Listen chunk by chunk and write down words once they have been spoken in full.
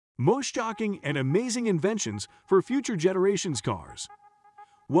Most shocking and amazing inventions for future generations cars.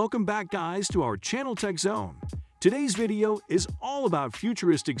 Welcome back, guys, to our channel TechZone. Today's video is all about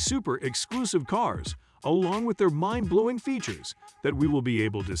futuristic super exclusive cars, along with their mind-blowing features that we will be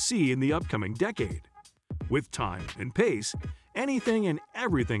able to see in the upcoming decade. With time and pace, anything and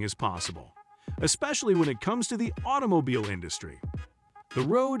everything is possible, especially when it comes to the automobile industry. The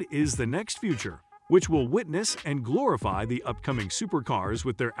road is the next future, which will witness and glorify the upcoming supercars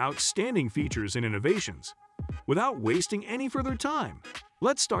with their outstanding features and innovations. Without wasting any further time,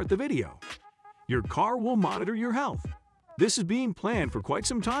 let's start the video. Your car will monitor your health. This is being planned for quite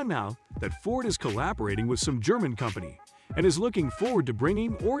some time now that Ford is collaborating with some German company and is looking forward to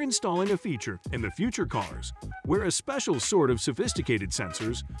bringing or installing a feature in the future cars where a special sort of sophisticated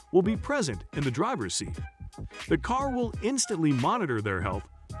sensors will be present in the driver's seat. The car will instantly monitor their health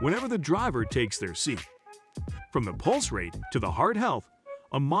whenever the driver takes their seat. From the pulse rate to the heart health,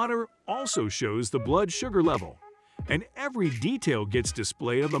 a monitor also shows the blood sugar level, and every detail gets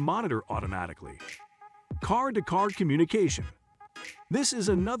displayed on the monitor automatically. Car-to-car communication. This is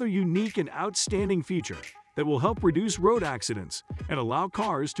another unique and outstanding feature that will help reduce road accidents and allow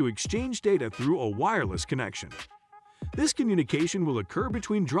cars to exchange data through a wireless connection. This communication will occur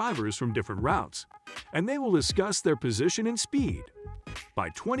between drivers from different routes, and they will discuss their position and speed. By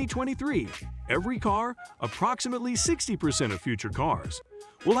 2023, every car, approximately 60% of future cars,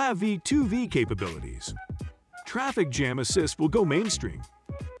 will have V2V capabilities. Traffic Jam Assist will go mainstream.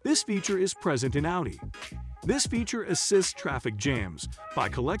 This feature is present in Audi. This feature assists traffic jams by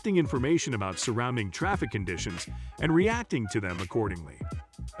collecting information about surrounding traffic conditions and reacting to them accordingly.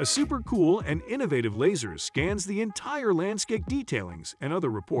 A super cool and innovative laser scans the entire landscape detailings and other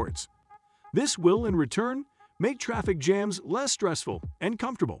reports. This will, in return, make traffic jams less stressful and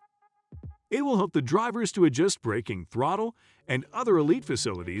comfortable. It will help the drivers to adjust braking, throttle, and other elite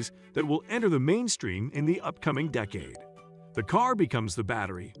facilities that will enter the mainstream in the upcoming decade. The car becomes the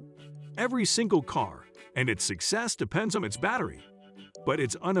battery. Every single car and its success depends on its battery. But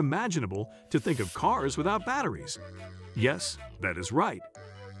it's unimaginable to think of cars without batteries. Yes, that is right.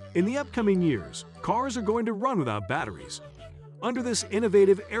 In the upcoming years, cars are going to run without batteries. Under this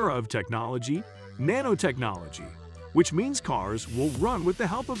innovative era of technology, nanotechnology, which means cars will run with the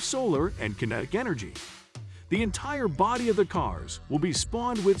help of solar and kinetic energy. The entire body of the cars will be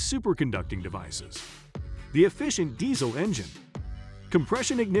spawned with superconducting devices. The efficient diesel engine.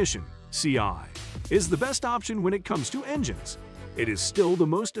 Compression ignition, CI, is the best option when it comes to engines. It is still the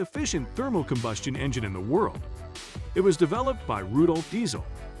most efficient thermal combustion engine in the world. It was developed by Rudolf Diesel,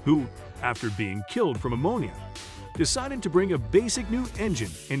 who, after being killed from ammonia, decided to bring a basic new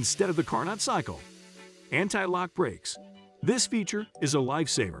engine instead of the Carnot cycle. Anti-lock brakes. This feature is a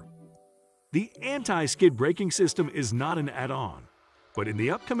lifesaver. The anti-skid braking system is not an add-on, but in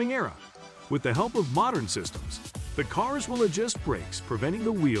the upcoming era, with the help of modern systems, the cars will adjust brakes, preventing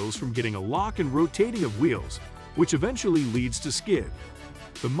the wheels from getting a lock and rotating of wheels, which eventually leads to skid.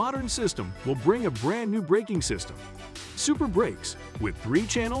 The modern system will bring a brand new braking system, Super Brakes, with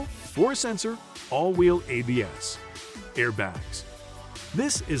 3-channel, 4-sensor, all-wheel ABS. Airbags.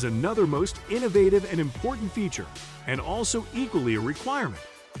 This is another most innovative and important feature, and also equally a requirement.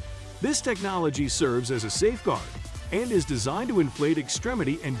 This technology serves as a safeguard and is designed to inflate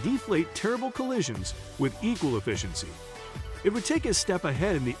extremity and deflate terrible collisions with equal efficiency. It would take a step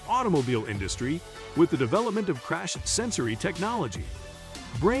ahead in the automobile industry with the development of crash sensory technology.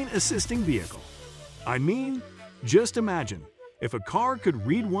 Brain assisting vehicle. I mean, just imagine if a car could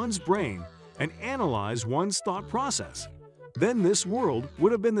read one's brain and analyze one's thought process. Then this world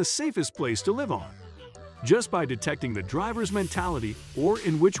would have been the safest place to live on, just by detecting the driver's mentality or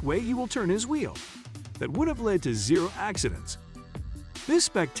in which way he will turn his wheel. That would have led to 0 accidents. This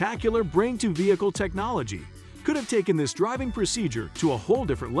spectacular brain-to-vehicle technology could have taken this driving procedure to a whole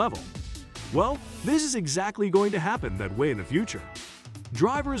different level. Well, this is exactly going to happen that way in the future.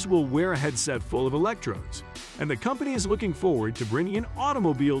 Drivers will wear a headset full of electrodes, and the company is looking forward to bringing an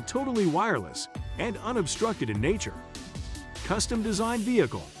automobile totally wireless and unobstructed in nature. Custom-designed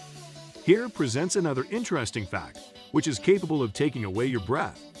vehicle. Here presents another interesting fact, which is capable of taking away your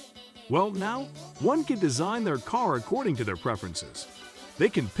breath. Well, now, one can design their car according to their preferences. They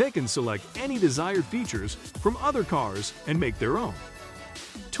can pick and select any desired features from other cars and make their own.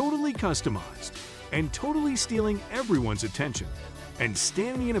 Totally customized and totally stealing everyone's attention and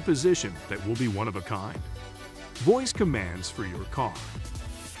standing in a position that will be one of a kind. Voice commands for your car.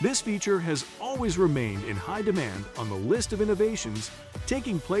 This feature has always remained in high demand on the list of innovations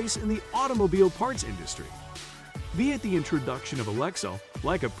taking place in the automobile parts industry. Be it the introduction of Alexa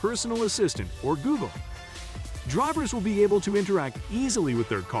like a personal assistant or Google, Drivers will be able to interact easily with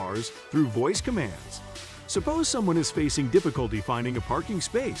their cars through voice commands. Suppose someone is facing difficulty finding a parking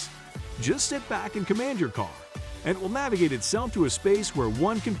space. Just sit back and command your car, and it will navigate itself to a space where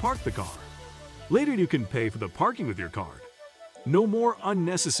one can park the car. Later, you can pay for the parking with your card. No more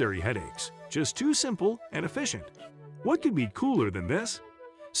unnecessary headaches, just too simple and efficient. What could be cooler than this?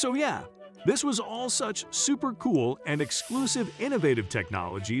 So yeah, this was all such super cool and exclusive innovative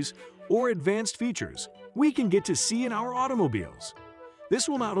technologies or advanced features we can get to see in our automobiles. This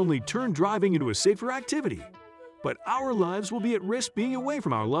will not only turn driving into a safer activity, but our lives will be at risk being away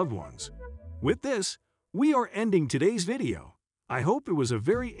from our loved ones. With this, we are ending today's video. I hope it was a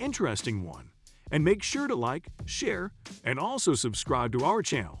very interesting one. And make sure to like, share, and also subscribe to our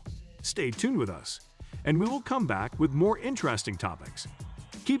channel. Stay tuned with us, and we will come back with more interesting topics.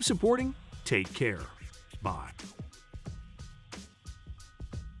 Keep supporting. Take care. Bye.